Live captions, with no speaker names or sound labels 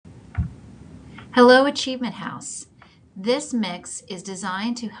Hello, Achievement House. This mix is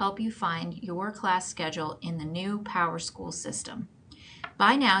designed to help you find your class schedule in the new PowerSchool system.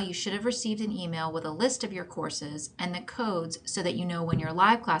 By now, you should have received an email with a list of your courses and the codes so that you know when your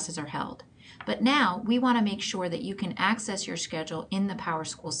live classes are held. But now, we want to make sure that you can access your schedule in the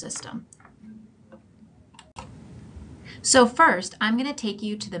PowerSchool system. So first, I'm going to take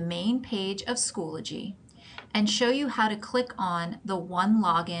you to the main page of Schoology and show you how to click on the One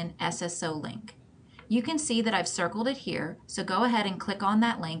Login SSO link. You can see that I've circled it here, so go ahead and click on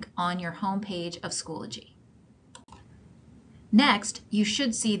that link on your home page of Schoology. Next, you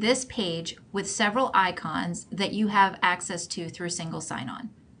should see this page with several icons that you have access to through single sign-on.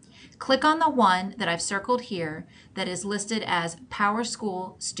 Click on the one that I've circled here that is listed as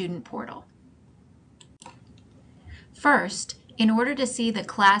PowerSchool Student Portal. First, in order to see the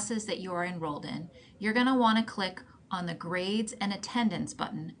classes that you are enrolled in, you're going to want to click on the Grades and Attendance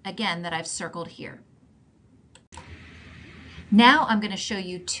button, again, that I've circled here. Now I'm going to show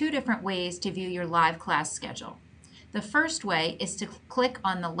you two different ways to view your live class schedule. The first way is to click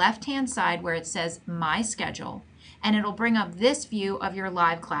on the left-hand side where it says My Schedule, and it'll bring up this view of your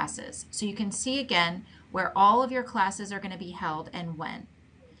live classes. So you can see again where all of your classes are going to be held and when.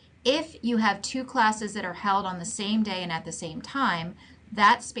 If you have two classes that are held on the same day and at the same time,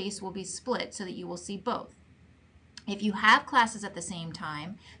 that space will be split so that you will see both. If you have classes at the same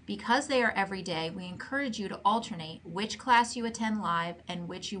time, because they are every day, we encourage you to alternate which class you attend live and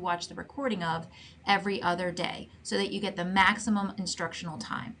which you watch the recording of every other day so that you get the maximum instructional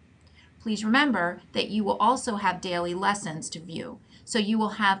time. Please remember that you will also have daily lessons to view, so you will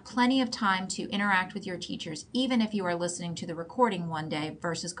have plenty of time to interact with your teachers even if you are listening to the recording one day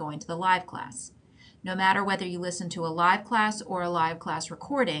versus going to the live class. No matter whether you listen to a live class or a live class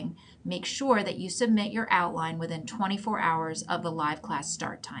recording, make sure that you submit your outline within 24 hours of the live class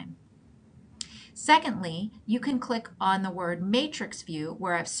start time. Secondly, you can click on the word Matrix View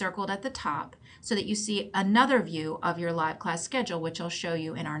where I've circled at the top so that you see another view of your live class schedule, which I'll show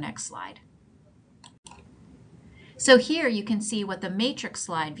you in our next slide. So here you can see what the matrix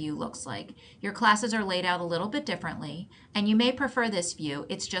slide view looks like. Your classes are laid out a little bit differently, and you may prefer this view.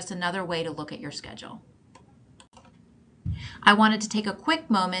 It's just another way to look at your schedule. I wanted to take a quick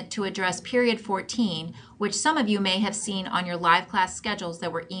moment to address Period 14, which some of you may have seen on your live class schedules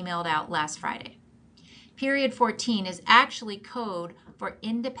that were emailed out last Friday. Period 14 is actually code for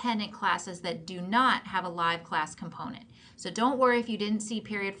independent classes that do not have a live class component. So don't worry if you didn't see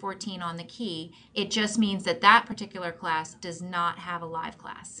Period 14 on the key. It just means that that particular class does not have a live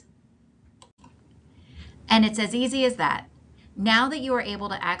class. And it's as easy as that. Now that you are able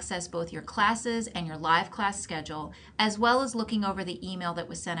to access both your classes and your live class schedule, as well as looking over the email that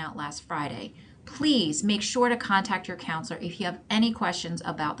was sent out last Friday, please make sure to contact your counselor if you have any questions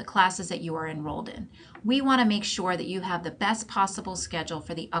about the classes that you are enrolled in. We want to make sure that you have the best possible schedule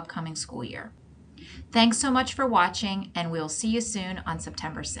for the upcoming school year. Thanks so much for watching, and we'll see you soon on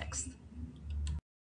September 6th.